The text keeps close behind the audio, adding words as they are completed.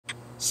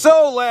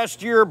So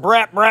last year,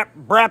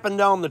 brapping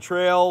down the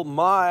trail,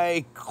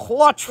 my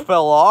clutch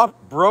fell off,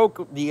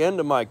 broke the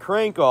end of my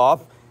crank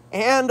off,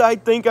 and I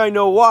think I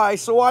know why.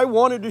 So I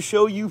wanted to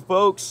show you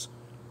folks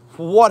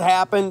what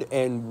happened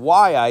and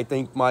why I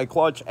think my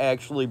clutch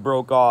actually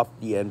broke off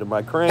the end of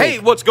my crank. Hey,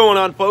 what's going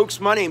on, folks?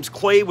 My name's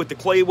Clay with the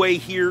Clay Way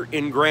here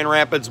in Grand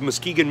Rapids,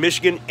 Muskegon,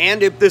 Michigan.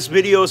 And if this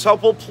video is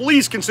helpful,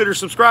 please consider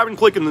subscribing,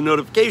 clicking the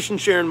notification,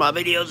 sharing my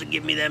videos, and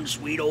give me them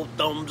sweet old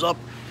thumbs up.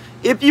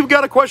 If you've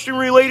got a question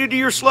related to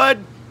your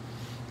sled,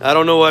 I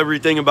don't know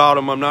everything about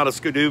them. I'm not a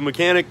skidoo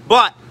mechanic,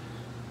 but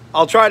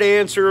I'll try to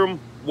answer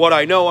them what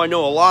I know. I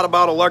know a lot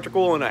about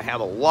electrical, and I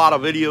have a lot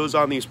of videos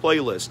on these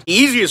playlists. The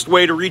easiest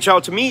way to reach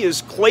out to me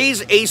is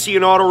Clay's AC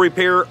and Auto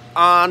Repair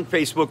on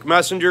Facebook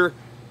Messenger.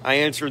 I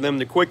answer them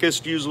the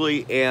quickest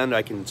usually, and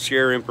I can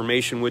share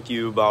information with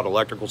you about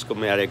electrical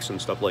schematics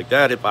and stuff like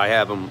that if I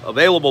have them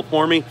available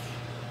for me.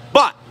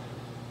 But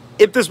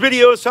if this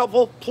video is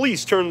helpful,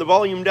 please turn the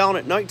volume down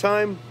at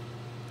nighttime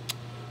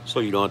so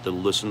you don't have to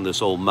listen to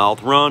this old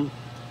mouth run.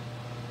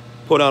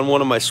 Put on one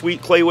of my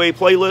sweet Clayway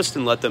playlists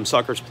and let them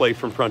suckers play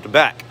from front to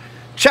back.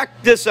 Check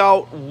this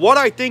out. What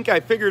I think I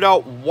figured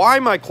out why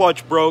my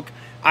clutch broke.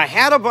 I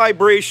had a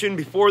vibration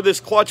before this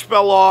clutch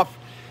fell off,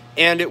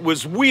 and it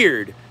was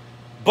weird.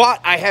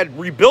 But I had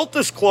rebuilt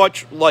this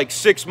clutch like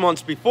 6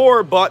 months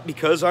before, but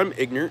because I'm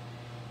ignorant,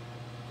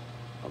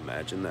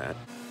 imagine that,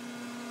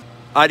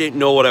 I didn't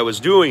know what I was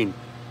doing.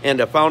 And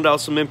I found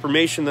out some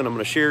information that I'm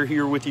going to share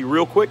here with you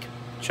real quick.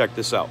 Check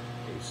this out.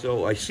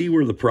 So I see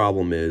where the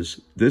problem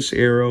is. This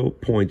arrow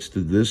points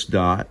to this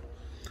dot,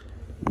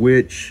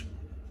 which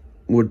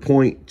would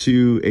point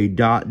to a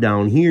dot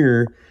down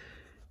here,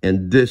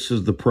 and this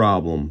is the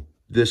problem.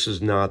 This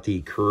is not the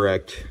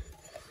correct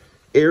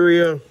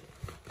area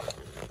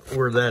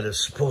where that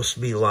is supposed to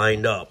be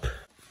lined up.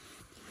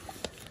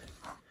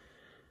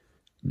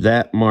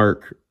 That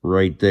mark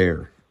right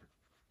there.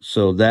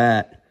 So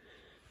that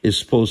is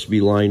supposed to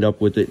be lined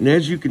up with it. And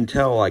as you can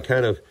tell, I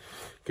kind of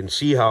can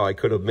see how I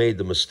could have made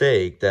the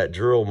mistake. That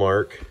drill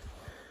mark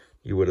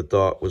you would have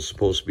thought was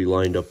supposed to be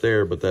lined up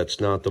there, but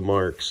that's not the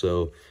mark.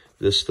 So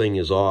this thing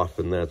is off,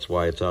 and that's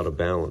why it's out of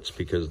balance,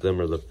 because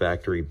them are the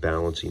factory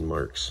balancing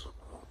marks.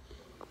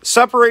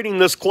 Separating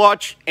this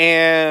clutch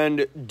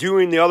and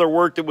doing the other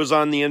work that was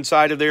on the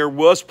inside of there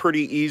was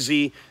pretty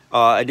easy.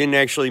 I didn't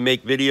actually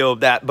make video of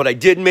that, but I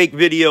did make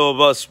video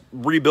of us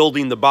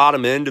rebuilding the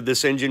bottom end of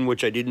this engine,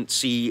 which I didn't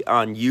see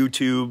on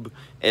YouTube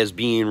as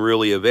being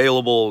really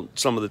available.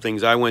 Some of the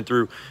things I went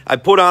through. I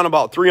put on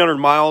about 300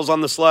 miles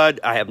on the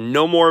sled. I have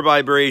no more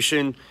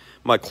vibration.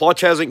 My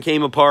clutch hasn't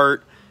came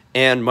apart,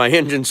 and my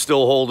engine's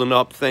still holding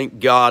up.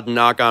 Thank God,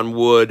 knock on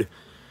wood.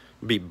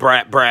 Be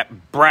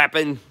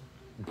brapping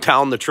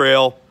down the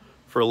trail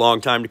for a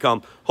long time to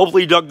come.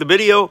 Hopefully you dug the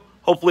video.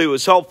 Hopefully it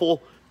was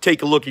helpful.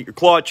 Take a look at your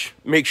clutch.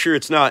 Make sure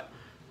it's not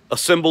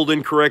assembled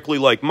incorrectly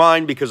like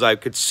mine, because I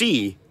could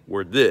see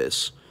where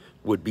this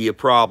would be a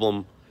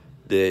problem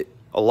that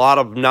a lot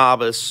of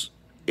novice,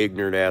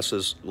 ignorant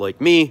asses like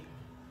me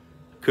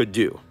could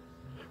do.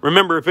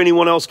 Remember, if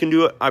anyone else can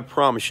do it, I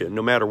promise you,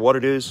 no matter what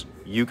it is,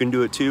 you can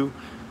do it too.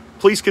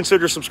 Please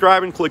consider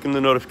subscribing, clicking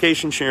the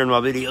notification, sharing my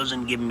videos,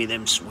 and giving me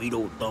them sweet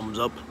old thumbs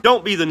up.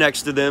 Don't be the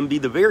next to them. Be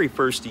the very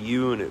first to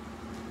you. And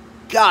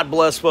God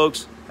bless,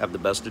 folks. Have the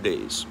best of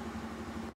days.